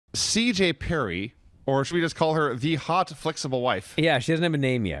CJ Perry, or should we just call her the hot flexible wife? Yeah, she doesn't have a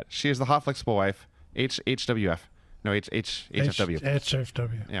name yet. She is the hot flexible wife. HWF. No, HFW.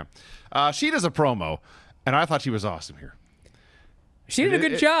 HFW. Yeah. She does a promo, and I thought she was awesome here. She did a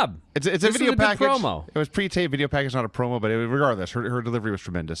good job. It's a video package. Good promo. It was pre-taped video package, not a promo, but regardless, her delivery was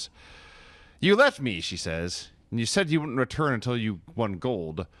tremendous. You left me, she says, and you said you wouldn't return until you won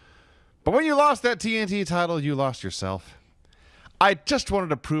gold. But when you lost that TNT title, you lost yourself. I just wanted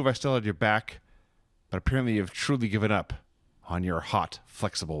to prove I still had your back, but apparently you've truly given up on your hot,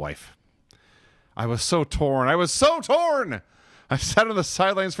 flexible wife. I was so torn. I sat on the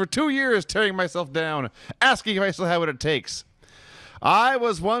sidelines for 2 years, tearing myself down, asking if I still had what it takes. I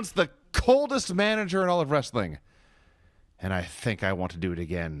was once the coldest manager in all of wrestling, and I think I want to do it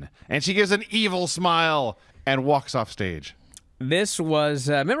again. And she gives an evil smile and walks off stage. This was,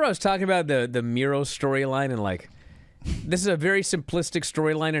 remember I was talking about the Miro storyline, and like, this is a very simplistic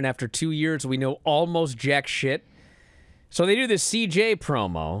storyline, and after 2 years, we know almost jack shit. So they do this CJ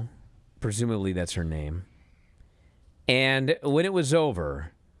promo, presumably that's her name, and when it was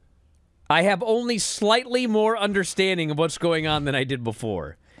over, I have only slightly more understanding of what's going on than I did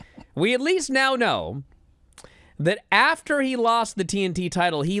before. We at least now know that after he lost the TNT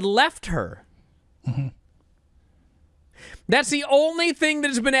title, he left her. Mm-hmm. That's the only thing that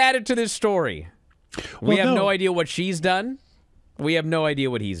has been added to this story. We have no idea what she's done. We have no idea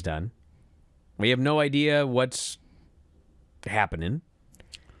what he's done. We have no idea what's happening.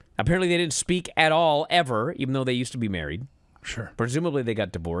 Apparently they didn't speak at all, ever, even though they used to be married. Sure. Presumably they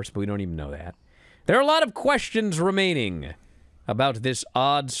got divorced, but we don't even know that. There are a lot of questions remaining about this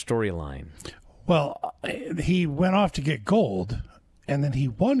odd storyline. Well, he went off to get gold, and then he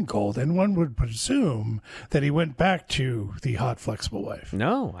won gold, and one would presume that he went back to the hot, flexible wife.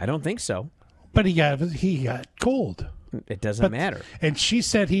 No, I don't think so. But he got gold. It doesn't matter. And she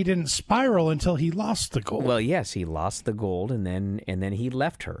said he didn't spiral until he lost the gold. Well, yes, he lost the gold, and then he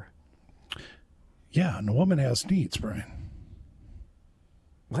left her. Yeah, and a woman has needs, Brian.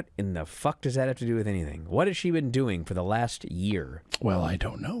 What in the fuck does that have to do with anything? What has she been doing for the last year? Well, I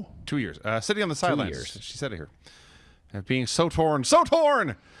don't know. 2 years. Sitting on the sidelines. 2 years. She said it here. Being so torn. So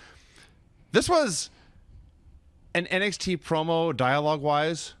torn! This was an NXT promo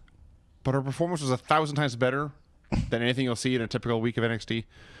dialogue-wise, but her performance was 1,000 times better than anything you'll see in a typical week of NXT.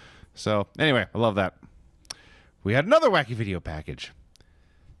 So, anyway, I love that. We had another wacky video package.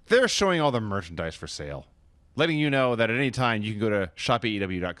 They're showing all the merchandise for sale, letting you know that at any time you can go to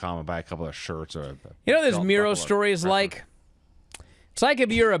shopaew.com and buy a couple of shirts or this Miro story is like? It's like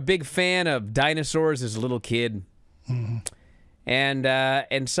if you're a big fan of dinosaurs as a little kid,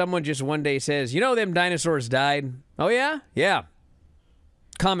 and someone just one day says, them dinosaurs died. Oh, yeah? Yeah.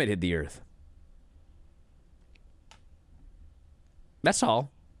 Comet hit the Earth. That's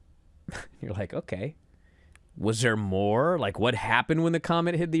all. You're like, okay. Was there more? Like, what happened when the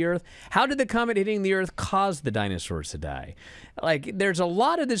comet hit the Earth? How did the comet hitting the Earth cause the dinosaurs to die? Like, there's a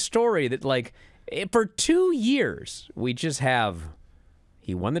lot of this story that, like, for 2 years, we just have,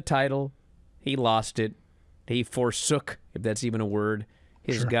 he won the title, he lost it, he forsook, if that's even a word,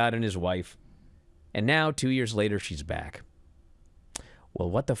 his God and his wife. And now, 2 years later, she's back.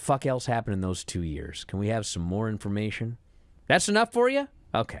 Well, what the fuck else happened in those 2 years? Can we have some more information? That's enough for you?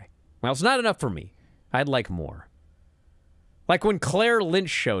 Okay. Well, it's not enough for me. I'd like more. Like when Claire Lynch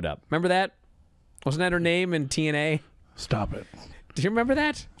showed up. Remember that? Wasn't that her name in TNA? Stop it. Do you remember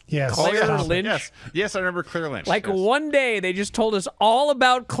that? Yes. Claire Lynch? Yes, I remember Claire Lynch. Like yes. One day they just told us all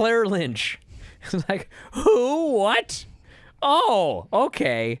about Claire Lynch. It's like, who? What? Oh,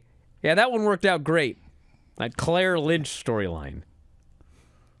 okay. Yeah, that one worked out great. That Claire Lynch storyline.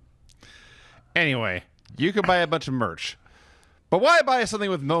 Anyway, you could buy a bunch of merch. But why buy something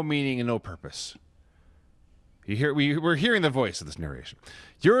with no meaning and no purpose? We're hearing the voice of this narration.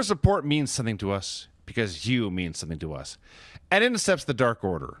 Your support means something to us because you mean something to us. And in steps the Dark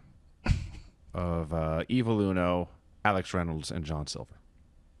Order of Evil Uno, Alex Reynolds, and John Silver.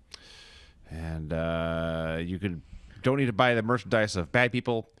 And don't need to buy the merchandise of bad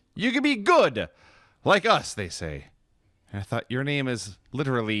people. You can be good, like us, they say. And I thought your name is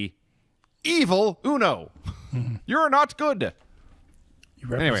literally Evil Uno. You're not good. You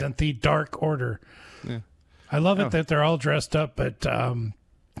represent the Dark Order. Yeah. I love it that they're all dressed up, but Hungy,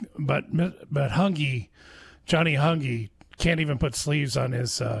 Johnny Hungy, can't even put sleeves on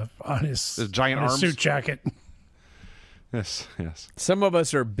his giant arms suit jacket. Yes. Some of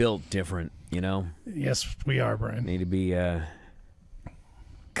us are built different, Yes, we are, Brian. Need to be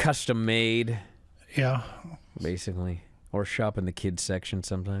custom made. Yeah. Basically. Or shop in the kids section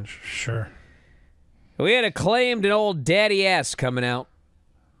sometimes. Sure. We had Acclaimed and old Daddy Ass coming out.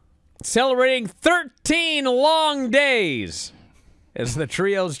 celebrating 13 long days as the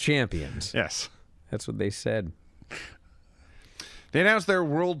trio's champions. Yes. That's what they said. They announced their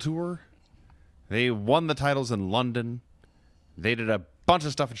world tour. They won the titles in London. They did a bunch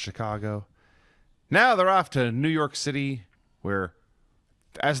of stuff in Chicago. Now they're off to New York City, where,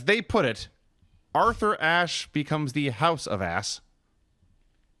 as they put it, Arthur Ashe becomes the House of Ass.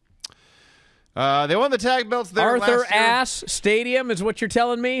 They won the tag belts there Arthur last year. Ashe Stadium is what you're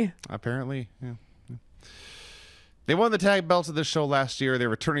telling me? Apparently, yeah. They won the tag belts at this show last year. They're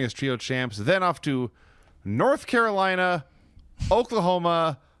returning as trio champs. Then off to North Carolina,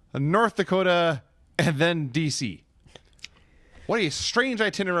 Oklahoma, North Dakota, and then D.C. What a strange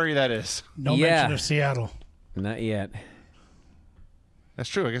itinerary that is. No mention of Seattle. Not yet. That's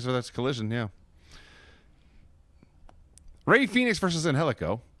true. I guess that's Collision, yeah. Ray Phoenix versus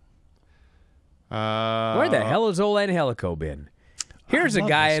Angelico. Where the hell has old Angelico been? Here's a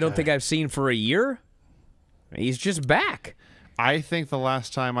guy I don't think I've seen for a year. He's just back. I think the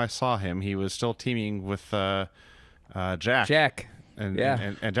last time I saw him, he was still teaming with Jack. Jack.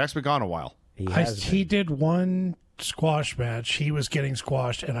 And Jack's been gone a while. He did one squash match. He was getting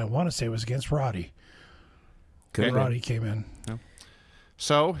squashed, and I want to say it was against Roddy. Good. Roddy came in. Yeah.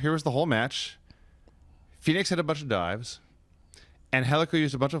 So here was the whole match. Phoenix had a bunch of dives. Angelico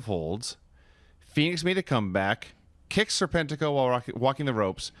used a bunch of holds. Phoenix made a comeback, kicks Serpentico while walking the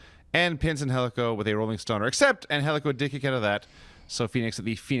ropes, and pins Angelico with a rolling stunner. Except Angelico did kick out of that, so Phoenix hit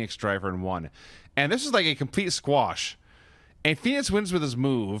the Phoenix driver and won. And this is like a complete squash. And Phoenix wins with his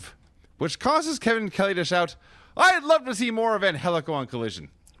move, which causes Kevin Kelly to shout, "I'd love to see more of Angelico on Collision."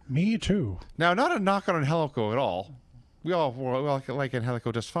 Me too. Now, not a knock on Angelico at all. We all like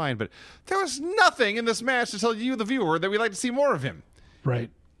Angelico just fine, but there was nothing in this match to tell you, the viewer, that we'd like to see more of him. Right.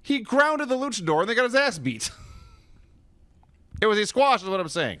 He grounded the luchador and they got his ass beat. It was a squash, is what I'm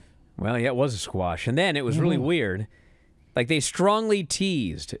saying. Well, yeah, it was a squash. And then it was really weird. Like, they strongly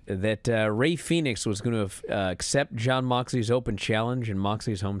teased that Ray Phoenix was going to accept John Moxley's open challenge in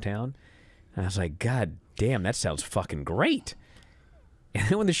Moxley's hometown. And I was like, God damn, that sounds fucking great. And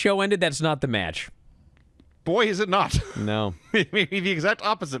then when the show ended, that's not the match. Boy, is it not. No. Maybe the exact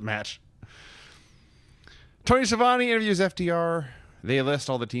opposite match. Tony Schiavone interviews FTR. They list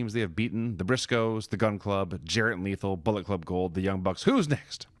all the teams they have beaten: the Briscoes, the Gun Club, Jarrett and Lethal, Bullet Club Gold, the Young Bucks. Who's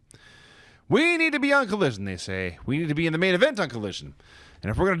next? We need to be on Collision, they say. We need to be in the main event on Collision. And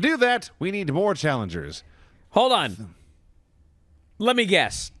if we're going to do that, we need more challengers. Hold on. Let me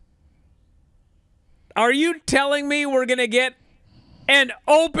guess. Are you telling me we're going to get an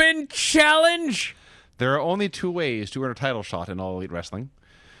open challenge? There are only two ways to earn a title shot in All Elite Wrestling.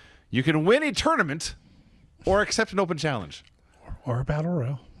 You can win a tournament or accept an open challenge. Or a battle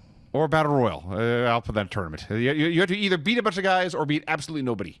royal. Or a battle royal. I'll put that in tournament. You have to either beat a bunch of guys or beat absolutely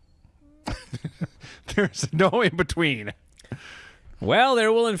nobody. There's no in between. Well,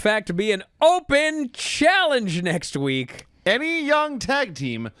 there will in fact be an open challenge next week. Any young tag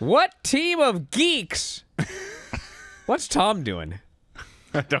team. What team of geeks? What's Tom doing?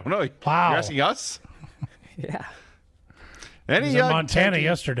 I don't know. Wow. You're asking us? Yeah. Any He was in young Montana tag team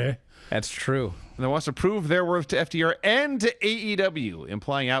yesterday. That's true. that wants to prove their worth to FTR and to AEW,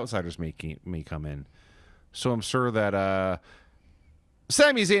 implying outsiders may come in. So I'm sure that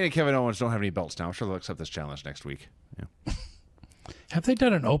Sami Zayn and Kevin Owens don't have any belts now. I'm sure they'll accept this challenge next week. Yeah. Have they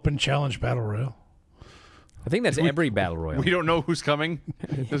done an open challenge battle royal? I think that's every battle royal. We don't know who's coming.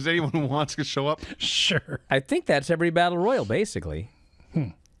 Does anyone who wants to show up? Sure. I think that's every battle royal, basically.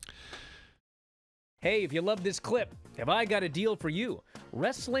 Hey, if you love this clip, have I got a deal for you?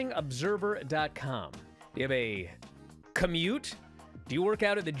 WrestlingObserver.com. Do you have a commute? Do you work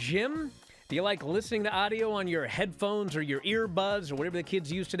out at the gym? Do you like listening to audio on your headphones or your earbuds or whatever the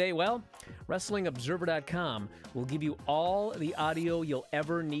kids use today? Well, WrestlingObserver.com will give you all the audio you'll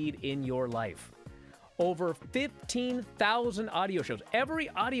ever need in your life. Over 15,000 audio shows. Every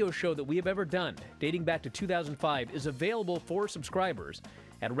audio show that we have ever done, dating back to 2005, is available for subscribers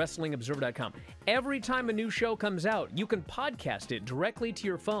at WrestlingObserver.com. Every time a new show comes out, you can podcast it directly to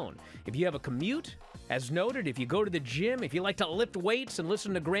your phone. If you have a commute, as noted, if you go to the gym, if you like to lift weights and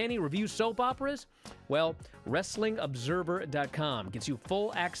listen to Granny review soap operas, well, WrestlingObserver.com gets you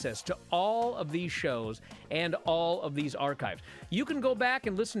full access to all of these shows and all of these archives. You can go back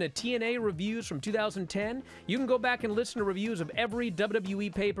and listen to TNA reviews from 2010. You can go back and listen to reviews of every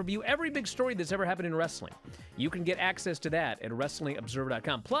WWE pay-per-view, every big story that's ever happened in wrestling. You can get access to that at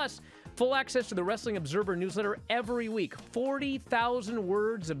WrestlingObserver.com. Plus, Full access to the Wrestling Observer newsletter every week. 40,000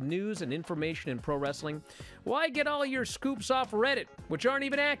 words of news and information in pro wrestling. Why get all your scoops off Reddit, which aren't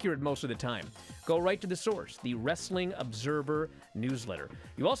even accurate most of the time? Go right to the source, the Wrestling Observer newsletter.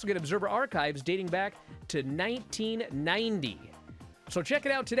 You also get Observer archives dating back to 1990. So check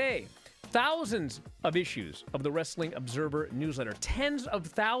it out today. Thousands of issues of the Wrestling Observer newsletter. Tens of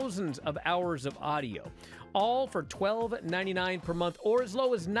thousands of hours of audio. All for $12.99 per month or as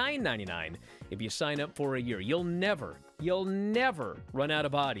low as $9.99 if you sign up for a year. You'll never run out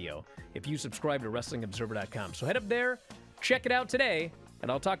of audio if you subscribe to WrestlingObserver.com. So head up there, check it out today, and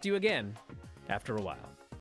I'll talk to you again after a while.